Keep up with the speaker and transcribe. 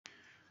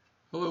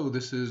Hello,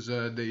 this is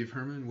Dave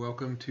Herman.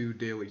 Welcome to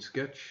Daily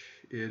Sketch.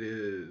 It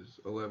is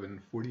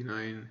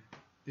 11:49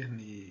 in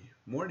the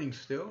morning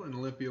still in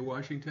Olympia,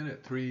 Washington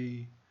at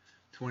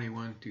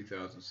 3/21,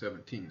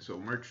 2017. So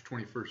March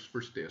 21st,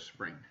 first day of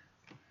spring.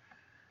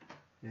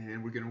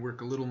 And we're going to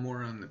work a little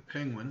more on the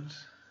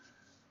penguins.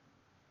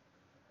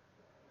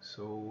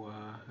 So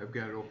I've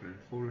got it open in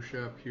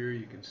Photoshop here.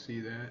 You can see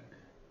that.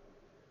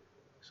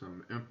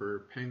 Some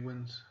emperor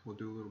penguins. We'll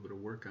do a little bit of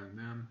work on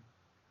them.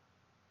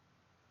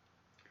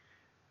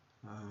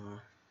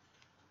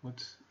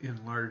 Let's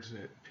enlarge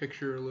that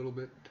picture a little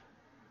bit.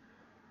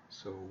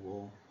 So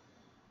we'll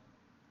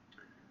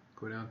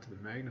go down to the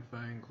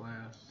magnifying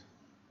glass,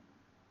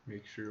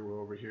 make sure we're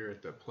over here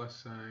at the plus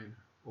sign,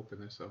 open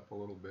this up a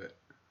little bit,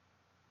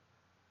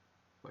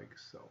 like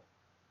so.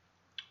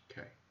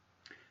 Okay,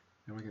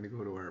 then we're going to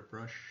go to our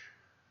brush,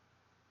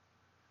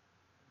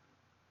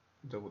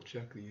 double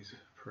check these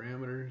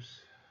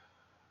parameters.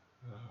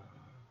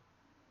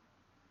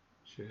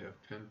 Should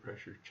have pen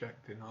pressure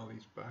checked in all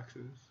these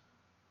boxes.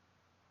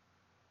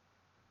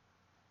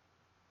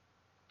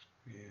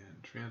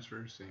 And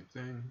transfer, same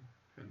thing,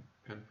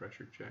 pen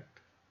pressure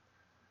checked.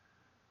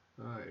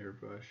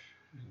 Airbrush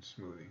and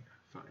smoothing,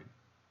 fine.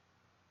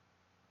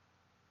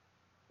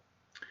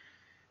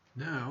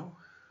 Now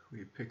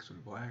we pick some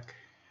black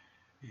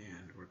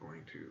and we're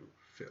going to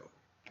fill.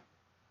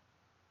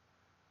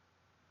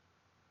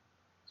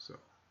 So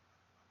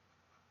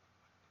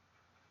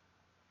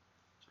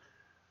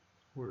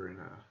we're in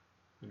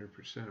a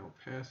 100%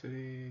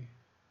 opacity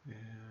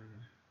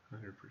and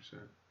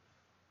 100%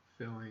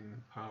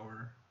 filling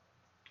power.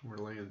 We're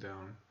laying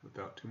down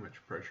without too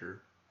much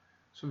pressure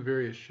some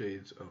various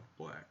shades of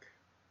black.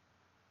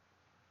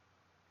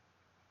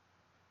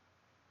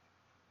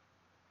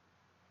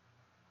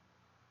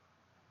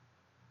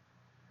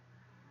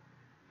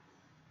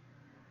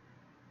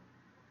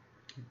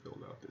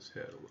 Build out this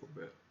head a little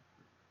bit.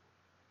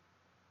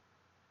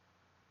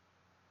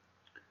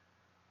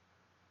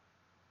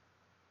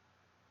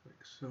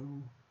 Like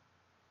so.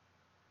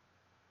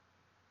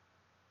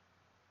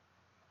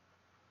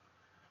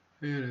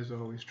 And as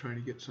always, trying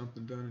to get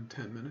something done in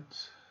 10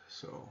 minutes.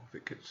 So if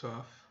it gets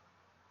off,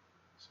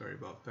 sorry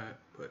about that,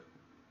 but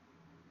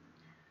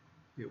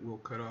it will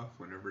cut off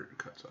whenever it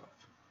cuts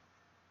off.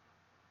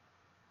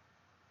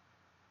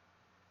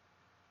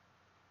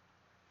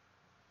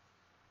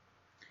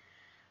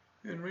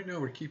 And right now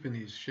we're keeping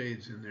these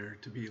shades in there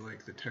to be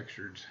like the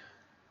textured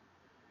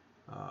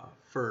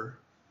fur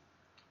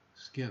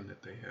skin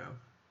that they have.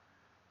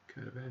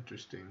 Kind of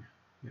interesting,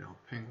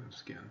 penguin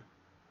skin.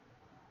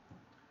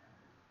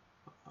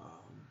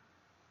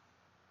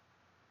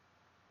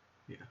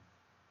 Yeah.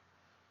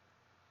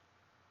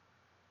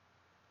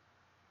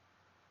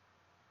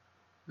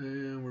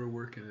 And we're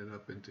working it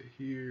up into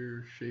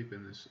here,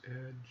 shaping this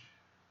edge.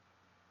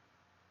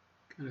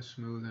 Kind of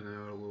smoothing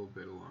out a little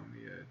bit along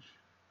the edge.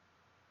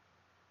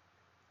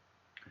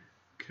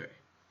 Okay.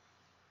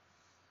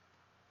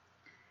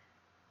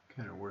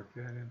 Kind of work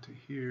that into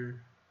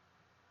here.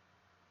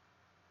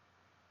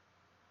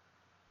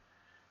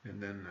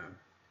 And then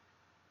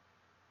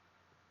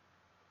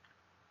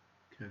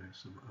kind of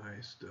some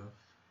eye stuff.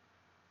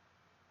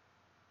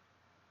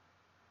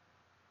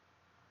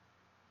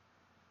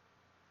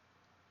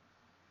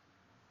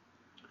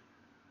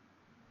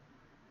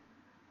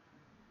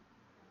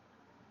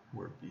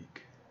 More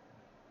beak.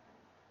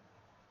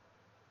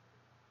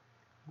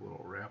 A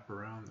little wrap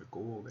around the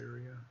gold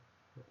area,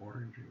 the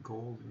orange and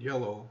gold and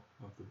yellow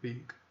of the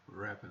beak.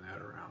 We're wrapping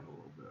that around a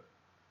little bit,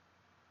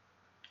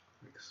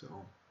 like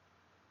so.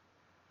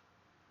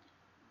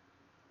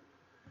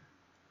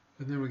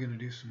 And then we're going to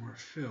do some more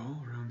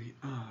fill around the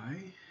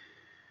eye.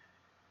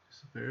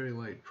 Just very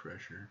light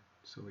pressure.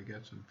 So we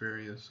got some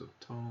various of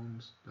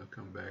tones I'll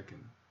come back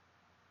and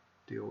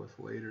deal with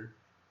later.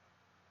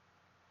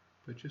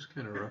 But just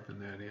kind of roughing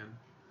that in.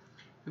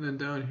 And then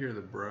down here,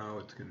 the brow,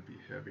 it's going to be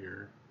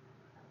heavier.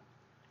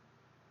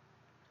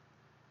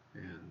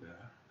 And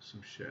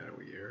some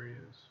shadowy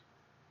areas.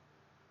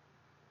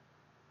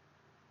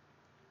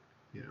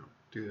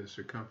 Do the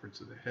circumference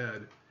of the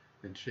head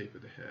and shape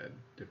of the head.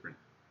 Different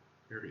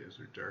areas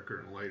are darker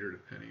and lighter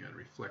depending on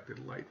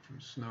reflected light from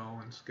snow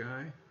and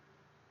sky.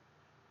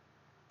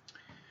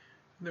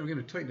 And then we're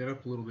going to tighten it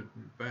up a little bit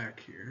in the back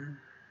here.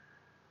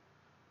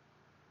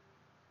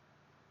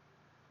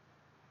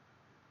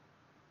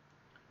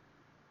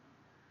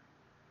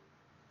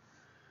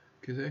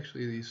 Because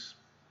actually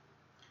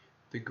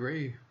the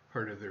gray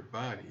part of their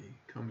body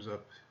comes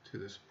up to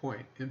this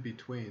point in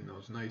between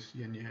those nice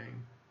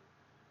yin-yang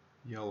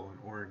yellow and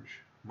orange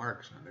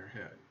marks on their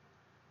head.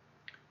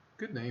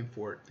 Good name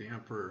for it, the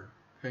emperor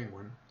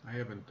penguin. I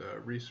haven't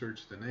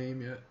researched the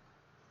name yet,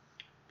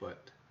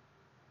 but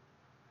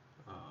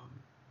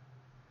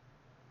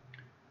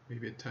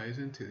maybe it ties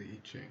into the I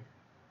Ching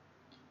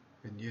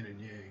and yin and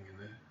yang and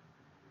the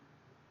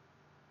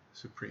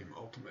supreme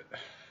ultimate.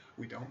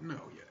 We don't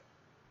know yet.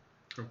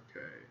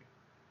 Okay.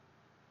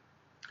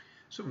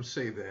 So I'm going to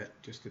save that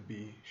just to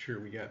be sure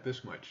we got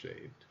this much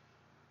saved.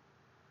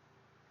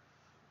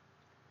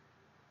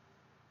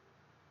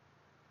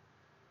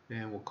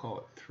 and we'll call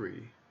it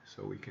 3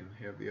 so we can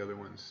have the other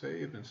one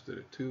saved instead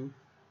of 2.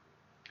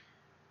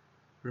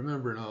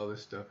 Remembering all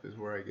this stuff is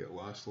where I get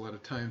lost a lot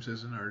of times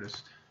as an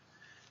artist,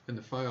 and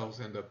the files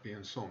end up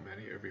being so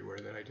many everywhere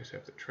that I just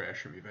have to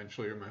trash them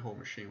eventually, or my whole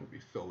machine will be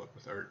filled up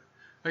with art.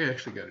 I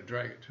actually got to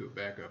drag it to a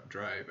backup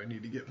drive. I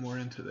need to get more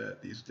into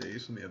that these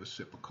days. Let me have a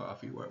sip of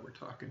coffee while we're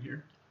talking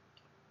here.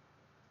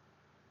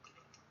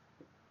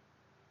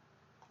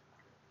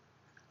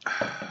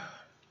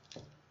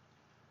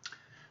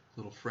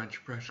 Little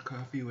French press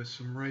coffee with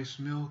some rice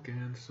milk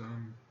and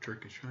some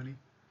Turkish honey.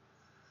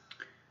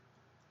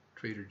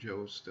 Trader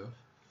Joe's stuff.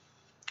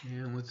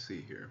 And let's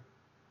see here.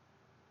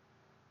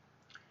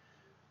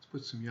 Let's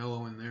put some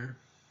yellow in there.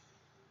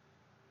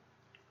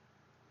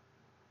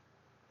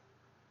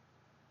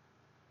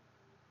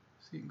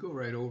 So you can go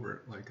right over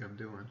it like I'm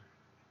doing,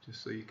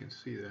 just so you can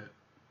see that.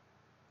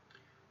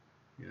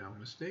 You know,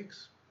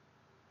 mistakes,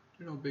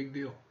 they're no big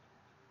deal.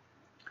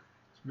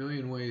 There's a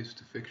million ways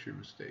to fix your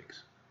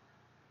mistakes.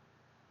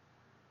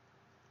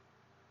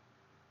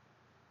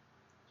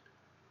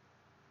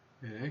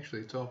 And actually,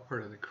 it's all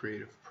part of the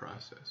creative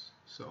process.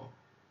 So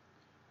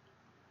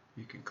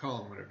you can call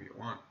them whatever you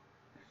want.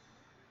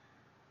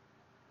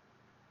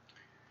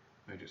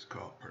 I just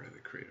call it part of the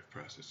creative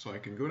process. So I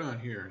can go down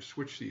here and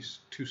switch these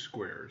 2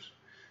 squares,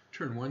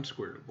 turn 1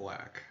 square to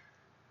black.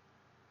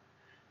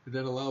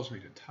 That allows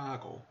me to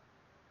toggle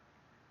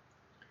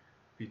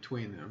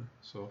between them.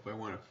 So if I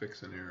want to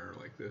fix an error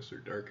like this or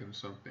darken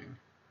something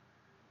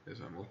as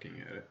I'm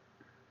looking at it,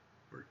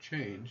 or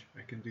change,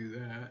 I can do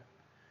that.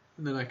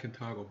 And then I can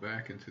toggle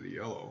back into the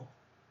yellow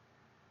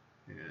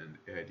and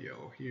add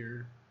yellow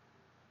here.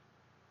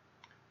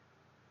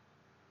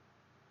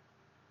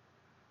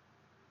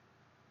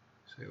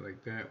 Say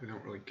like that. We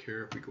don't really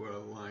care if we go out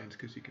of the lines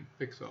because you can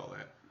fix all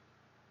that.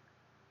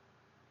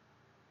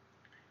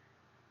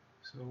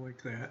 So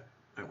like that,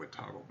 I would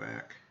toggle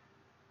back,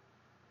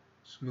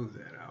 smooth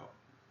that out.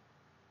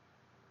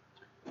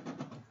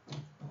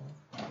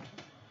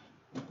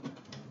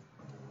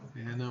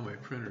 And now my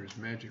printer is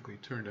magically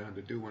turned on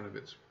to do one of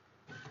its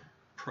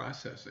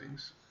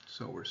processings,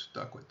 so we're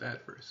stuck with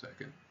that for a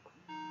second.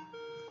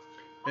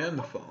 And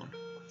the phone.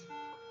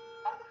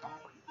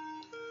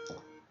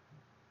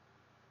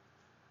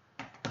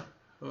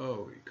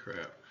 Holy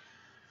crap.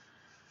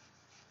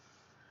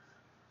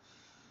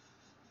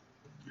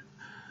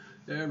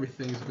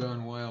 Everything's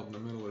gone wild in the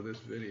middle of this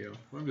video.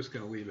 I'm just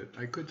going to leave it.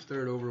 I could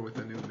start over with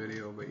a new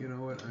video, but you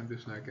know what? I'm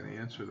just not going to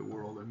answer the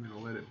world. I'm going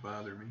to let it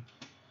bother me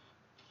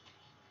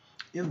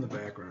in the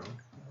background.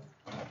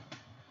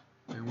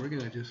 And we're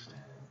going to just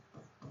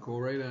go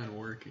right on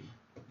working,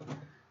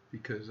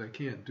 because I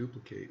can't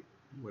duplicate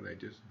what I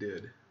just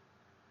did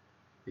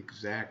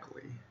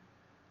exactly.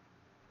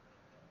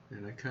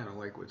 And I kind of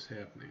like what's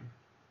happening.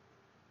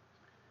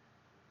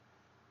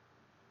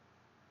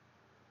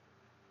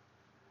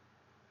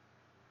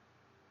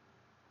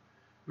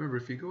 Remember,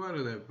 if you go out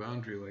of that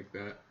boundary like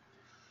that,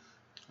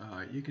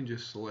 you can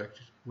just select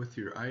with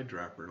your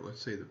eyedropper,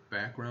 let's say the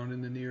background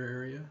in the near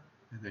area,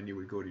 and then you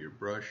would go to your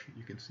brush.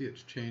 You can see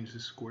it's changed the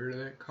square to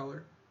that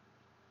color,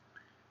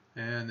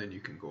 and then you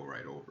can go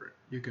right over it.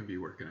 You can be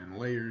working in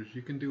layers.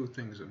 You can do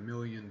things a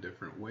million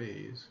different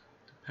ways,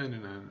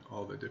 depending on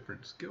all the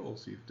different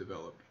skills you've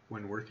developed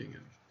when working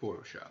in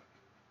Photoshop.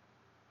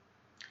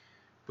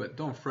 But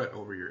don't fret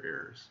over your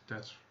errors.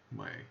 That's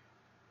my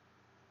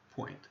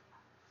point.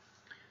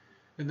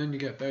 And then you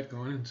got that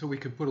going, and so we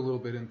can put a little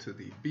bit into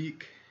the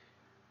beak.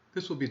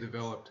 This will be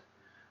developed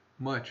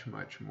much,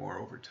 much more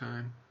over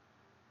time.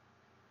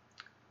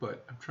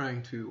 But I'm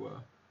trying to,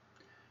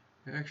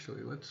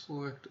 actually, let's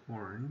select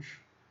orange,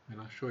 and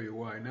I'll show you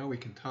why. Now we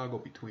can toggle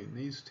between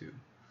these two.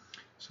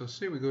 So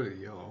say we go to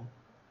yellow,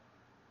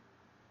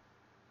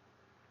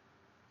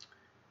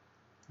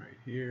 right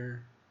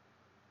here,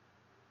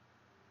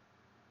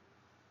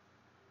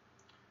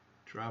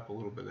 drop a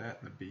little bit of that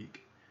in the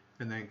beak,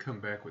 and then come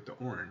back with the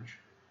orange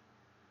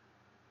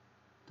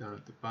down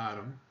at the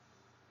bottom,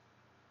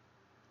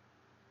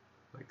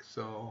 like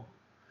so,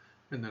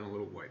 and then a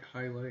little white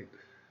highlight,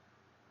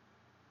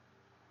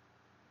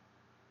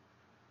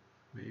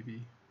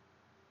 maybe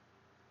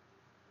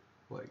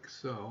like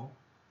so.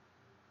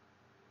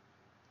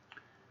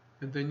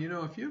 And then, you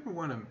know, if you ever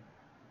want to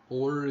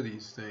blur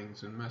these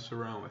things and mess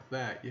around with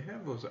that, you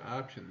have those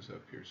options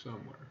up here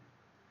somewhere.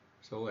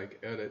 So like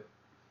edit,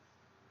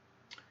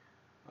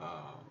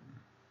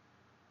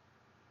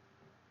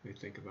 let me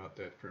think about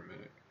that for a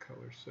minute.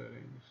 Color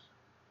settings,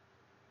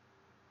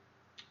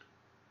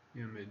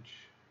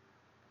 image,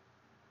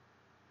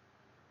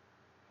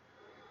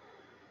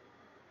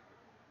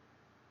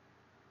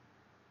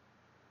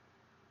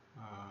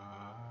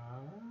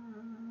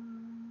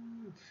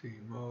 let's see,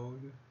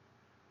 mode,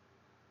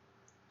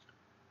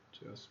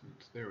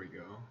 adjustments, there we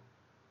go.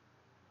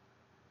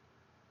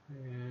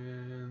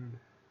 And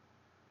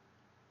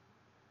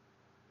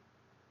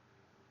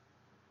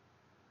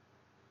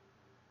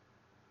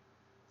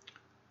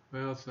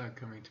well, it's not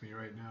coming to me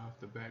right now off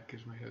the bat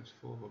because my head's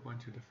full of a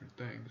bunch of different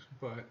things,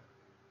 but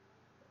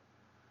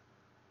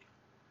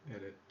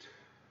edit,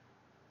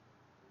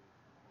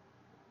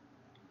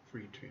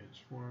 free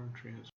transform,